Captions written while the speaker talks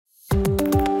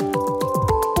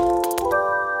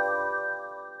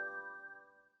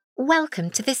Welcome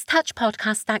to this Touch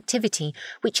podcast activity,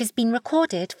 which has been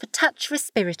recorded for Touch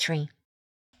Respiratory.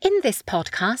 In this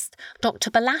podcast,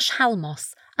 Dr. Balázs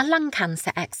Halmos, a lung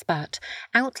cancer expert,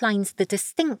 outlines the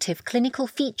distinctive clinical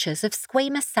features of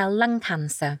squamous cell lung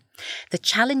cancer, the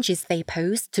challenges they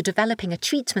pose to developing a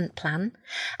treatment plan,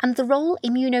 and the role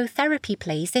immunotherapy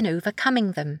plays in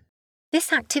overcoming them.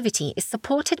 This activity is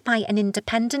supported by an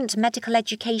independent medical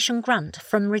education grant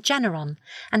from Regeneron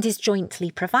and is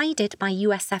jointly provided by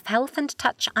USF Health and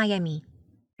Touch IME.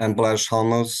 I'm Balázs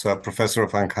Halmos, Professor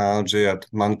of Oncology at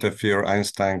Montefiore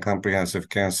Einstein Comprehensive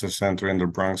Cancer Center in the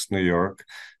Bronx, New York,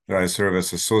 where I serve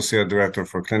as Associate Director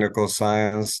for Clinical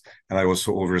Science, and I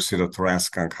also oversee the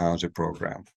Thoracic Oncology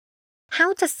Program.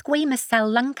 How does squamous cell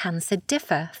lung cancer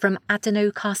differ from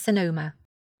adenocarcinoma?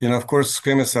 Of course,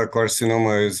 squamous cell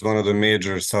carcinoma is one of the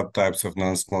major subtypes of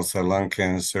non-small cell lung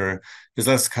cancer. It's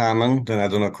less common than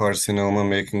adenocarcinoma,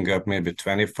 making up maybe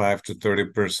 25 to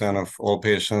 30% of all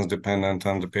patients, dependent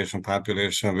on the patient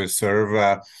population we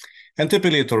serve. And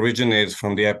typically it originates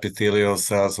from the epithelial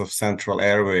cells of central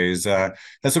airways.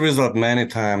 As a result, many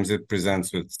times it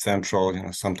presents with central,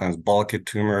 sometimes bulky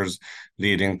tumors,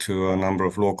 leading to a number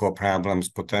of local problems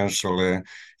potentially.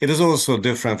 It is also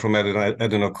different from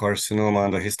adenocarcinoma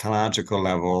on the histological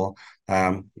level.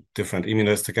 Different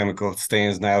immunohistochemical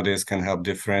stains nowadays can help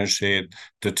differentiate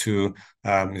the two,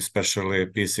 especially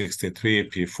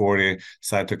P63, P40,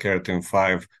 cytokeratin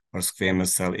 5, or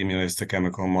squamous cell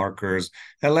immunohistochemical markers.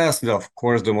 And lastly, of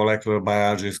course, the molecular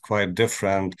biology is quite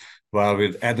different. While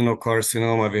with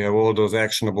adenocarcinoma, we have all those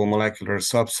actionable molecular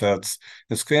subsets.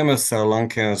 In squamous cell lung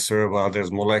cancer, while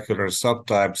there's molecular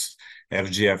subtypes,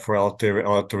 FGFR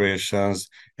alterations,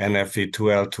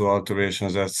 NFE2L2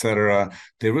 alterations, etc.,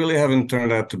 they really haven't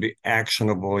turned out to be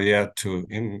actionable yet to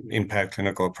impact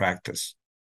clinical practice.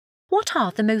 What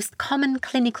are the most common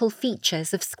clinical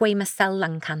features of squamous cell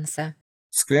lung cancer?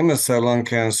 Squamous cell lung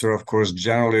cancer, of course,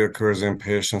 generally occurs in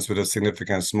patients with a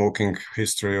significant smoking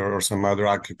history or some other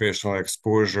occupational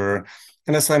exposure.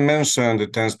 And as I mentioned,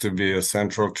 it tends to be a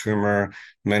central tumor,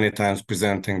 many times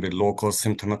presenting with local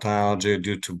symptomatology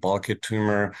due to bulky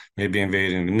tumor, maybe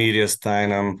invading the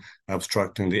mediastinum,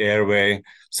 obstructing the airway,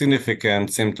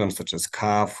 significant symptoms such as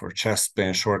cough or chest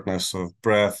pain, shortness of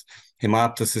breath.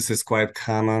 Hemoptysis is quite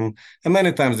common, and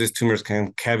many times these tumors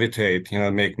can cavitate,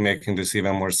 making this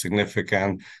even more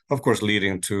significant, of course,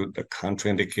 leading to the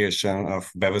contraindication of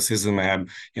bevacizumab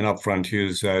in upfront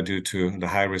use due to the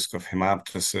high risk of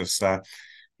hemoptysis.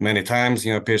 Many times,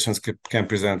 patients can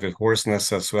present with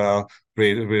hoarseness as well,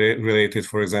 related,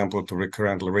 for example, to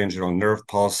recurrent laryngeal nerve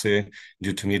palsy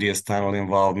due to mediastinal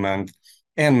involvement,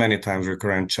 and many times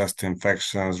recurrent chest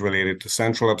infections related to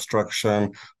central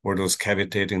obstruction or those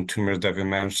cavitating tumors that we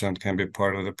mentioned can be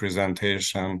part of the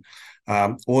presentation.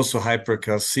 Also,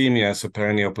 hypercalcemia, so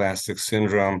paraneoplastic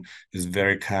syndrome, is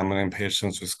very common in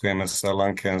patients with squamous cell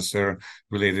lung cancer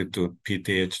related to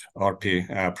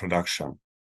PTH-RP production.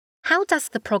 How does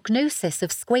the prognosis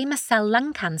of squamous cell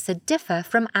lung cancer differ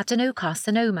from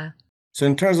adenocarcinoma? So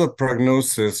in terms of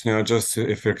prognosis, just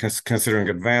if you're considering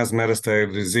advanced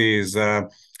metastatic disease,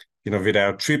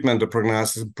 without treatment, the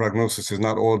prognosis is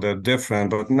not all that different.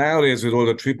 But nowadays, with all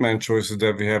the treatment choices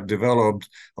that we have developed,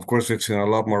 of course, we've seen a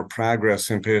lot more progress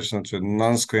in patients with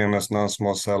non-squamous,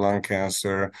 non-small cell lung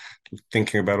cancer,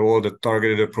 thinking about all the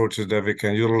targeted approaches that we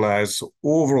can utilize. So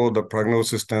overall, the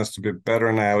prognosis tends to be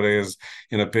better nowadays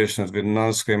in patients with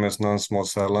non-squamous, non-small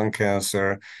cell lung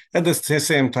cancer. At the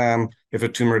same time, if a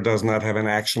tumor does not have an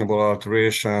actionable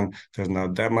alteration, there's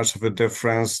not that much of a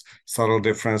difference. Subtle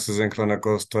differences in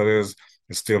clinical studies.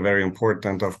 It's still very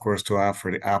important, of course, to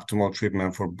offer the optimal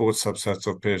treatment for both subsets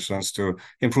of patients to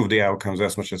improve the outcomes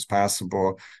as much as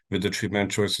possible with the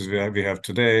treatment choices we have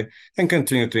today, and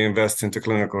continue to invest into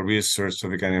clinical research so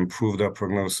we can improve the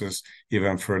prognosis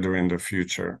even further in the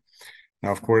future.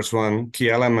 Now, of course, one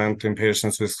key element in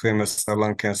patients with squamous cell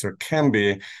lung cancer can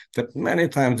be that many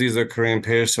times these occur in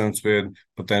patients with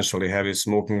potentially heavy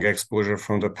smoking exposure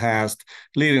from the past,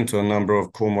 leading to a number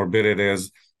of comorbidities,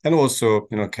 and also,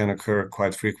 can occur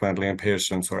quite frequently in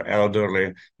patients who are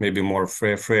elderly, maybe more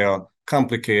frail,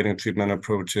 complicating treatment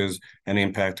approaches and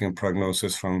impacting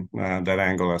prognosis from that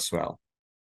angle as well.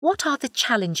 What are the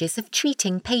challenges of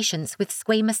treating patients with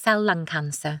squamous cell lung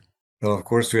cancer? Well, of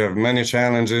course, we have many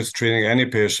challenges treating any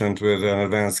patient with an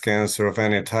advanced cancer of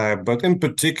any type, but in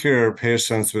particular,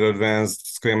 patients with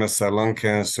advanced squamous cell lung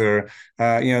cancer,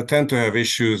 tend to have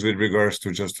issues with regards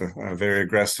to just a very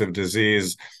aggressive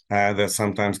disease that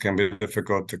sometimes can be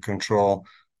difficult to control.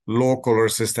 local or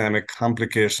systemic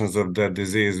complications of that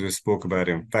disease. We spoke about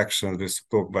infections, we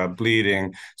spoke about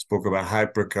bleeding, spoke about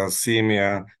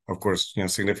hypercalcemia, of course,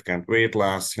 significant weight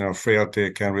loss,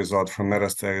 frailty can result from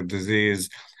metastatic disease.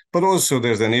 But also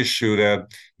there's an issue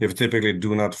that if typically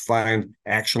do not find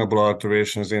actionable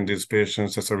alterations in these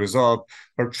patients as a result,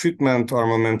 our treatment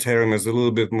armamentarium is a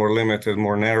little bit more limited,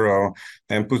 more narrow,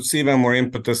 and puts even more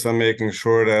impetus on making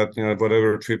sure that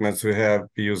whatever treatments we have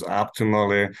be used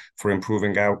optimally for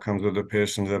improving outcomes of the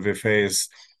patients that we face.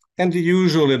 And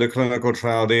usually the clinical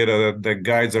trial data that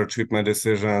guides our treatment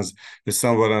decisions is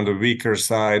somewhat on the weaker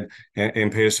side in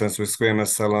patients with squamous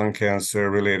cell lung cancer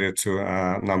related to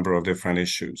a number of different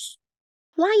issues.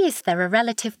 Why is there a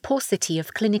relative paucity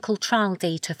of clinical trial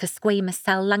data for squamous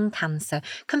cell lung cancer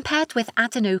compared with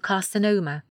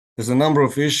adenocarcinoma? There's a number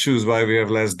of issues why we have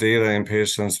less data in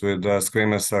patients with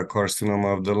squamous cell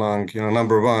carcinoma of the lung.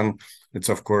 Number one, it's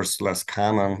of course less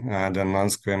common than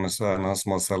non-squamous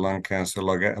non-small cell lung cancer,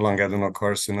 lung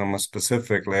adenocarcinoma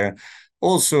specifically.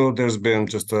 Also, there's been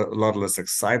just a lot less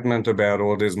excitement about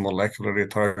all these molecularly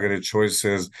targeted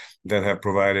choices that have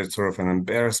provided sort of an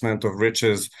embarrassment of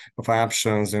riches of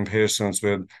options in patients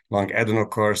with lung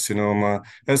adenocarcinoma,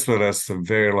 as well as a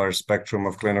very large spectrum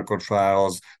of clinical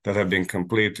trials that have been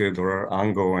completed or are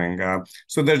ongoing.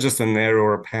 So there's just a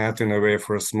narrower path in a way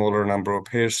for a smaller number of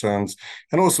patients.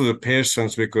 And also the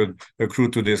patients we could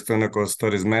recruit to these clinical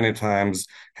studies many times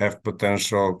have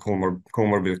potential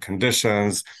comorbid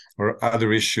conditions or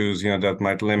other issues, that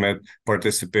might limit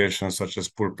participation, such as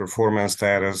poor performance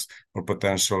status or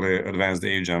potentially advanced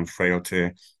age and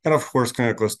frailty. And of course,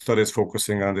 clinical studies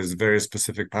focusing on these very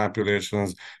specific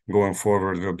populations going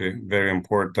forward will be very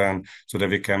important so that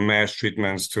we can match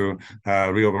treatments to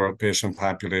real-world patient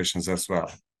populations as well.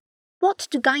 What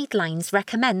do guidelines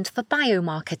recommend for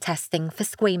biomarker testing for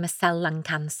squamous cell lung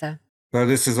cancer? Well,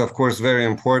 this is, of course, very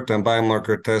important.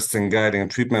 Biomarker testing guiding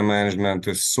treatment management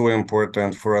is so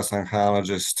important for us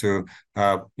oncologists to,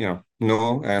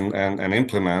 know and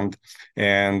implement.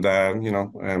 And,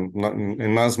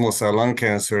 in non-small cell lung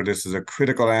cancer, this is a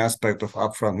critical aspect of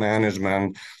upfront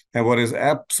management. And what is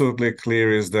absolutely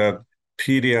clear is that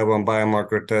PD-L1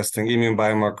 biomarker testing, immune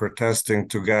biomarker testing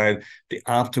to guide the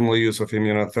optimal use of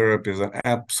immunotherapy is an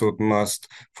absolute must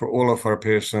for all of our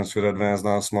patients with advanced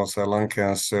non-small cell lung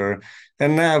cancer.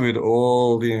 And now with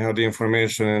all the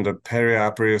information in the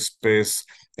perioperative space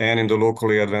and in the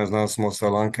locally advanced non-small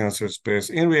cell lung cancer space,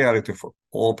 in reality for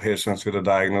all patients with a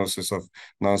diagnosis of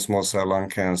non-small cell lung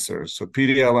cancer. So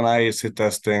PD-L1 IHC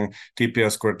testing,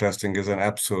 TPS score testing is an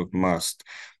absolute must.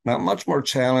 Now, much more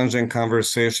challenging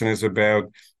conversation is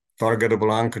about targetable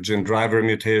oncogene driver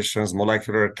mutations,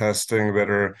 molecular testing,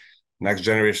 whether next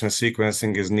generation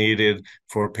sequencing is needed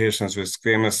for patients with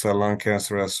squamous cell lung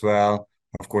cancer as well.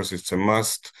 Of course, it's a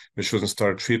must. We shouldn't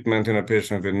start treatment in a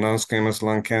patient with non-squamous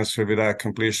lung cancer without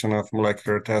completion of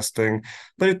molecular testing.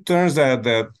 But it turns out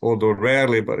that, although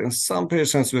rarely, but in some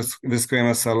patients with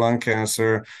squamous cell lung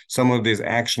cancer, some of these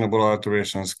actionable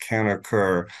alterations can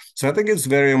occur. So I think it's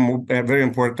very, very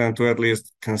important to at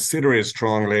least consider it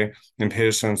strongly in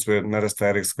patients with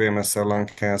metastatic squamous cell lung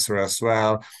cancer as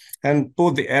well. And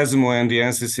both the ESMO and the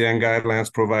NCCN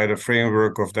guidelines provide a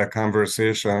framework of that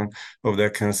conversation, of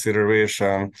that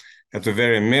consideration. At the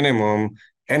very minimum,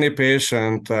 any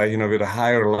patient, with a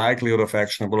higher likelihood of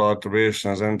actionable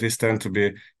alterations, and these tend to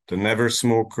be the never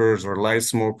smokers or light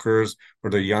smokers or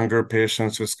the younger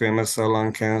patients with squamous cell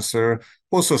lung cancer.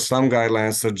 Also, some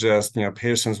guidelines suggest,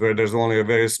 patients where there's only a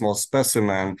very small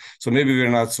specimen. So maybe we're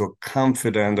not so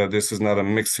confident that this is not a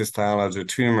mixed histology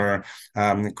tumor.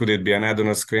 Could it be an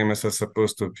adenosquamous as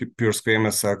opposed to pure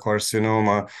squamous cell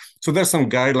carcinoma? So there's some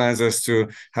guidelines as to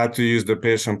how to use the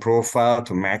patient profile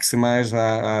to maximize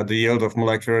the yield of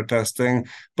molecular testing.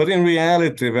 But in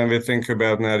reality, when we think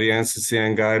about now the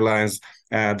NCCN guidelines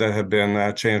that have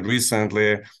been changed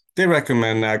recently, they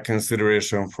recommend that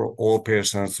consideration for all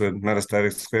patients with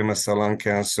metastatic squamous cell lung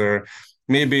cancer.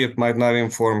 Maybe it might not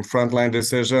inform frontline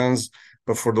decisions,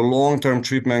 but for the long-term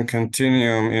treatment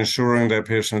continuum, ensuring that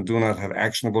patients do not have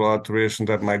actionable alterations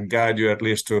that might guide you at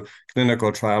least to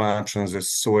clinical trial options is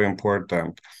so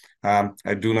important.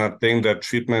 I do not think that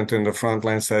treatment in the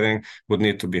frontline setting would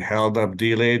need to be held up,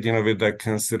 delayed, with that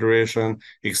consideration,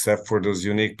 except for those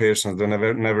unique patients, the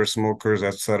never smokers,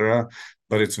 etc.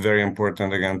 But it's very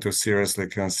important, again, to seriously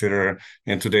consider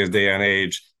in today's day and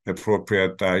age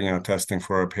appropriate, testing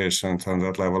for our patients on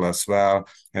that level as well.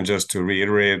 And just to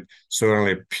reiterate,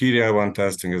 certainly PD-L1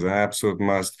 testing is an absolute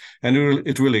must, and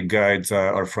it really guides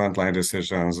our frontline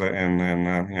decisions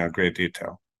in great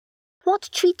detail. What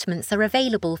treatments are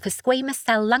available for squamous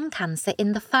cell lung cancer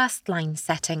in the first-line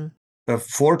setting?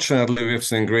 Fortunately, we've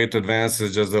seen great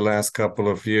advances just the last couple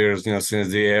of years, since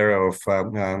the era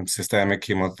of systemic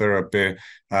chemotherapy,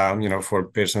 for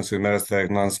patients with metastatic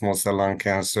non-small cell lung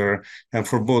cancer. And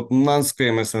for both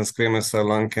non-squamous and squamous cell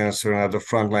lung cancer, the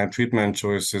frontline treatment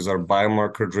choices are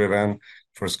biomarker-driven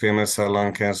for squamous cell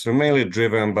lung cancer, mainly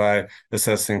driven by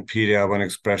assessing PD-L1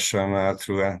 expression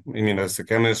through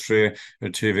immunohistochemistry,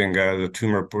 achieving the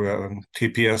tumor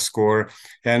TPS score.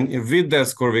 And with that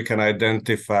score, we can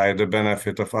identify the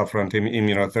benefit of upfront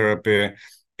immunotherapy.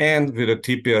 And with a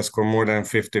TPS score more than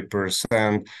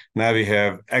 50%, now we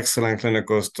have excellent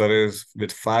clinical studies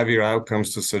with 5-year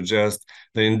outcomes to suggest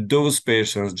that in those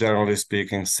patients, generally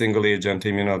speaking, single-agent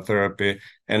immunotherapy,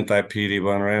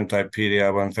 anti-PD-1 or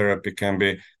anti-PD-L1 therapy can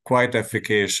be quite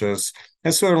efficacious.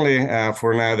 And certainly,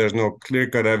 for now, there's no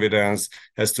clear-cut evidence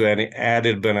as to any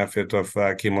added benefit of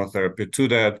chemotherapy to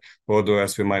that, although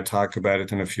as we might talk about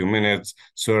it in a few minutes,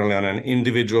 certainly on an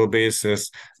individual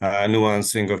basis,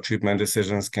 nuancing of treatment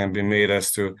decisions can be made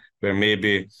as to where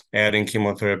maybe adding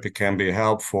chemotherapy can be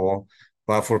helpful.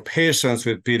 But for patients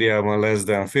with PD-L1 less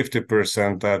than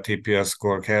 50% TPS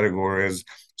score categories,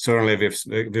 certainly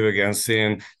we've again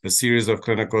seen a series of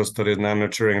clinical studies now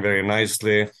maturing very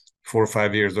nicely, 4 or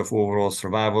 5 years of overall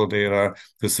survival data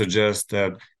to suggest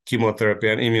that chemotherapy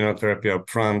and immunotherapy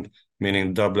upfront,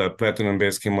 meaning doublet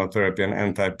platinum-based chemotherapy and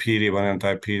anti-PD-1,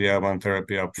 anti-PD-L1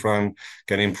 therapy upfront,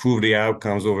 can improve the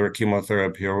outcomes over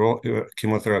chemotherapy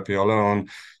alone.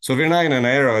 So we're now in an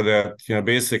era that,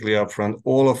 basically upfront,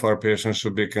 all of our patients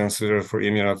should be considered for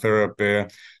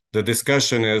immunotherapy. The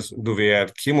discussion is, do we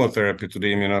add chemotherapy to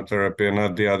the immunotherapy and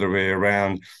not the other way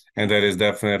around? And that is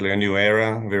definitely a new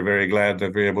era. We're very glad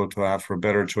that we're able to offer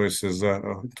better choices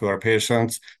for our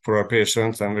patients,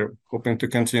 and we're hoping to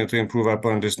continue to improve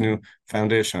upon this new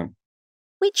foundation.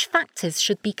 Which factors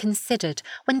should be considered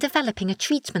when developing a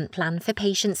treatment plan for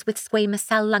patients with squamous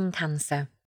cell lung cancer?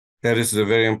 Yeah, this is a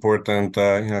very important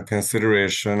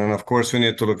consideration. And of course, we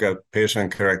need to look at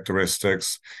patient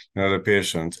characteristics, the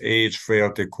patient's age,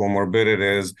 frailty,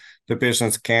 comorbidities, the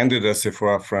patient's candidacy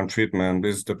for upfront treatment.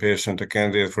 Is the patient a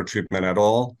candidate for treatment at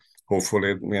all?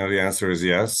 Hopefully, the answer is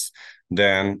yes.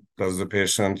 Then does the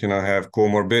patient, have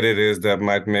comorbidities that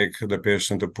might make the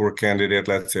patient a poor candidate,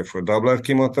 let's say, for doublet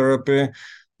chemotherapy?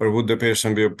 Or would the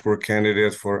patient be a poor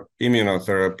candidate for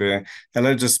immunotherapy? And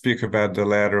let's just speak about the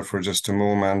latter for just a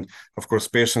moment. Of course,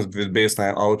 patients with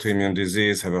baseline autoimmune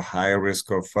disease have a higher risk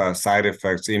of side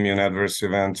effects, immune adverse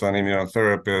events on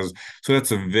immunotherapies. So that's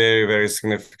a very, very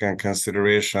significant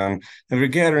consideration. And we're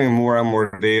gathering more and more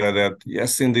data that,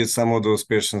 yes, indeed, some of those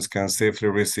patients can safely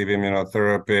receive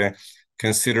immunotherapy,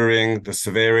 considering the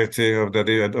severity of that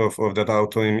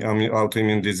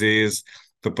autoimmune disease,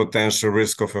 the potential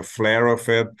risk of a flare of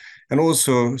it, and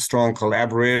also strong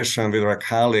collaboration with our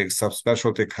colleagues,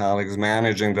 subspecialty colleagues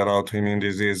managing that autoimmune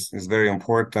disease is very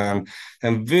important.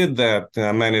 And with that,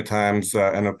 many times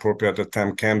an appropriate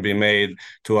attempt can be made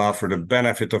to offer the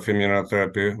benefit of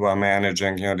immunotherapy while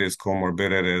managing, these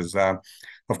comorbidities.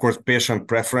 Of course, patient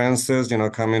preferences,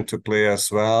 come into play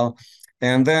as well.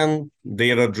 And then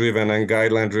data-driven and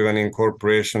guideline-driven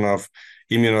incorporation of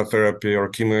immunotherapy or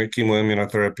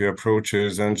chemoimmunotherapy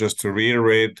approaches. And just to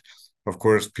reiterate, of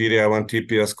course, PD-L1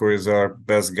 TPS score is our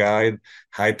best guide.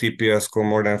 High TPS score,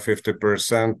 more than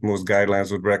 50%. Most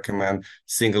guidelines would recommend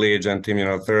single-agent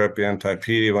immunotherapy,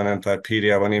 anti-PD-1,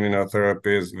 anti-PD-L1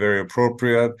 immunotherapy is very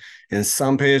appropriate. In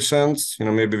some patients,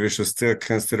 maybe we should still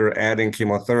consider adding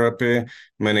chemotherapy.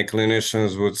 Many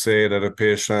clinicians would say that a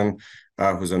patient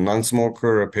who's a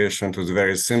non-smoker, a patient who's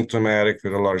very symptomatic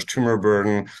with a large tumor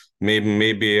burden,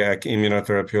 maybe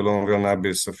immunotherapy alone will not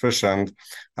be sufficient.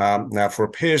 Now, for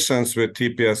patients with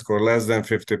TPS score less than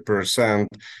 50%,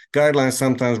 guidelines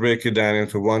sometimes break it down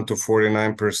into 1 to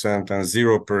 49% and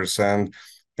 0%.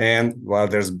 And while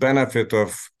there's benefit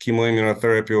of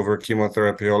chemoimmunotherapy over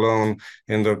chemotherapy alone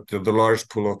in the large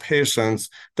pool of patients,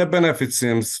 the benefit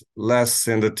seems less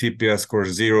in the TPS score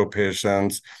 0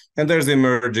 patients. And there's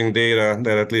emerging data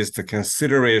that at least the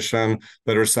consideration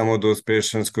whether some of those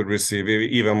patients could receive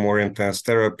even more intense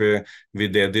therapy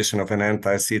with the addition of an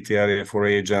anti-CTLA-4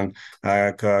 agent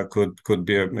could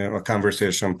be a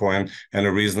conversation point and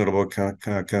a reasonable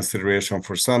consideration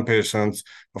for some patients.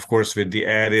 Of course, with the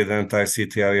added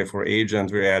anti-CTLA-4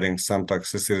 agent, we're adding some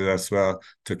toxicity as well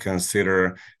to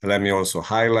consider. Let me also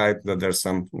highlight that there's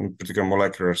some particular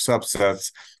molecular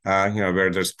subsets,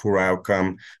 where there's poor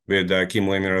outcome with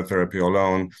chemoimmunotherapy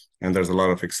alone, and there's a lot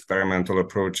of experimental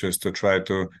approaches to try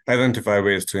to identify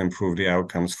ways to improve the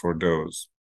outcomes for those.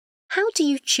 How do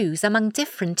you choose among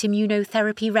different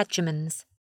immunotherapy regimens?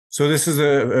 So this is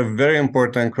a very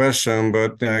important question,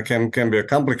 but can be a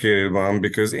complicated one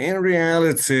because in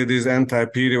reality, these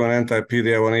anti-PD-1,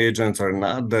 anti-PD-L1 agents are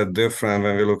not that different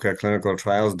when we look at clinical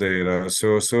trials data.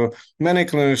 So many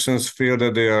clinicians feel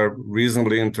that they are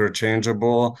reasonably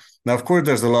interchangeable. Now, of course,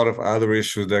 there's a lot of other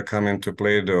issues that come into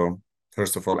play, though.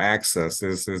 First of all, access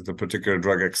is the particular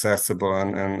drug accessible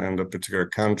in the particular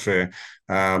country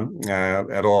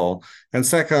at all. And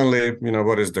secondly,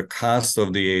 what is the cost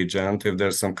of the agent? If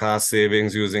there's some cost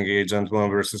savings using agent one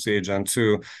versus agent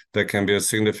two, that can be a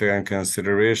significant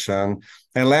consideration.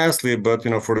 And lastly, but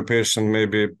for the patient,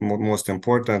 maybe most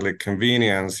importantly,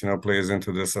 convenience, plays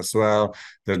into this as well.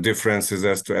 The differences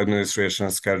as to administration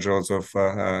schedules of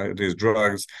these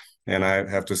drugs. And I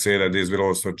have to say that these will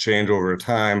also change over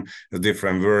time. The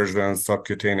different versions,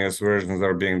 subcutaneous versions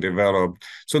are being developed.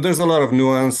 So there's a lot of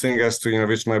nuancing as to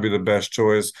which might be the best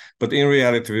choice. But in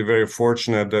reality, we're very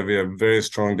fortunate that we have very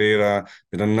strong data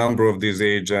with a number of these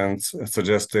agents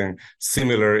suggesting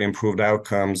similar improved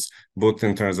outcomes, both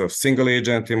in terms of single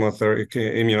agent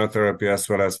immunotherapy as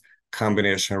well as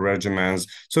combination regimens.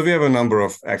 So we have a number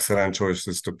of excellent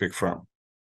choices to pick from.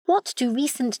 What do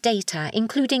recent data,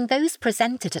 including those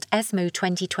presented at ESMO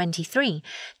 2023,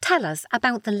 tell us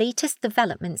about the latest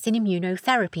developments in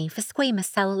immunotherapy for squamous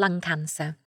cell lung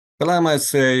cancer? Well, I might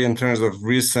say in terms of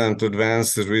recent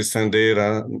advances, recent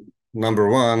data, number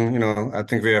one, I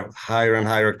think we have higher and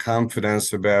higher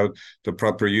confidence about the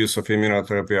proper use of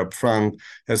immunotherapy up front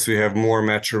as we have more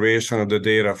maturation of the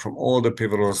data from all the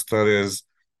pivotal studies.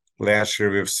 Last year,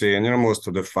 we've seen, most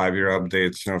of the 5-year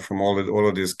updates, from all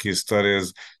of these key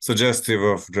studies, suggestive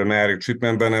of dramatic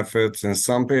treatment benefits. In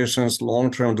some patients,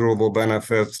 long-term durable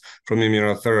benefits from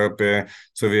immunotherapy.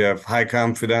 So we have high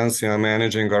confidence,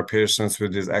 managing our patients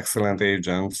with these excellent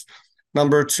agents.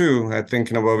 Number two, I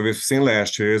think what we've seen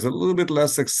last year is a little bit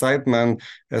less excitement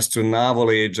as to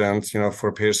novel agents,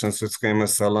 for patients with squamous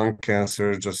cell lung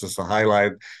cancer. Just as a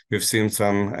highlight, we've seen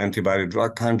some antibody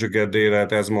drug conjugate data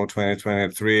at ESMO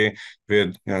 2023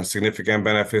 with significant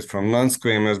benefits from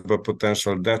non-squamous, but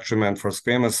potential detriment for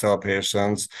squamous cell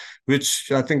patients, which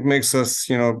I think makes us,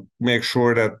 make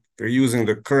sure that we're using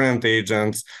the current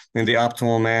agents in the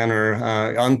optimal manner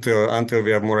until we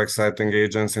have more exciting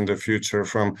agents in the future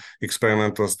from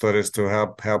experimental studies to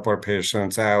help our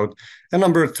patients out. And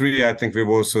number three, I think we've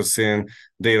also seen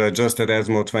data just at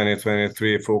ESMO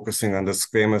 2023 focusing on the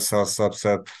squamous cell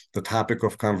subset, the topic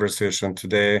of conversation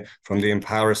today from the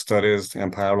EMPOWER studies,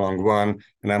 EMPOWER Lung 1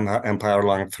 and EMPOWER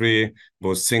Lung 3,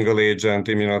 both single agent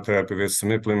immunotherapy with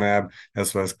cemiplimab,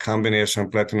 as well as combination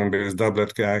platinum-based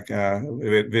doublet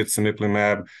with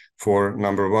cemiplimab for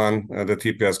number one, the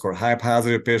TPS score high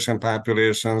positive patient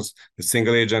populations, the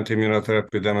single agent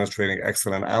immunotherapy demonstrating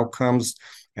excellent outcomes,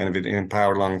 and with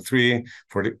EMPOWER Lung 3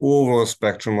 for the overall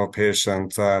spectrum of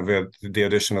patients with the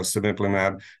addition of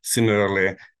cemiplimab,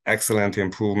 similarly excellent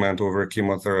improvement over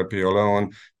chemotherapy alone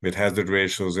with hazard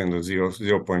ratios in the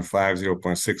 0.5,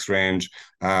 0.6 range,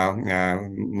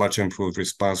 much improved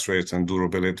response rates and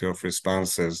durability of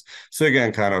responses. So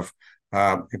again, kind of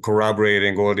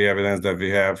corroborating all the evidence that we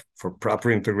have for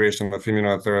proper integration of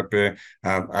immunotherapy,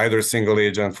 either single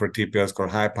agent for TPS score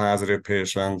high positive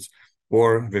patients,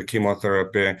 or with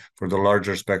chemotherapy for the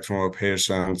larger spectrum of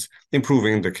patients,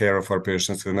 improving the care of our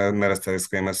patients with metastatic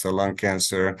squamous cell lung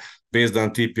cancer based on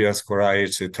TPS score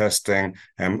IHC testing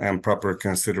and proper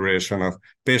consideration of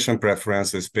patient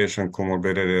preferences, patient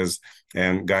comorbidities,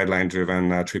 and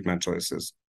guideline-driven treatment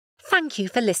choices. Thank you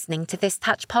for listening to this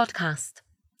Touch podcast.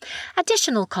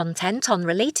 Additional content on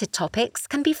related topics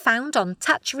can be found on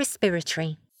Touch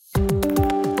Respiratory.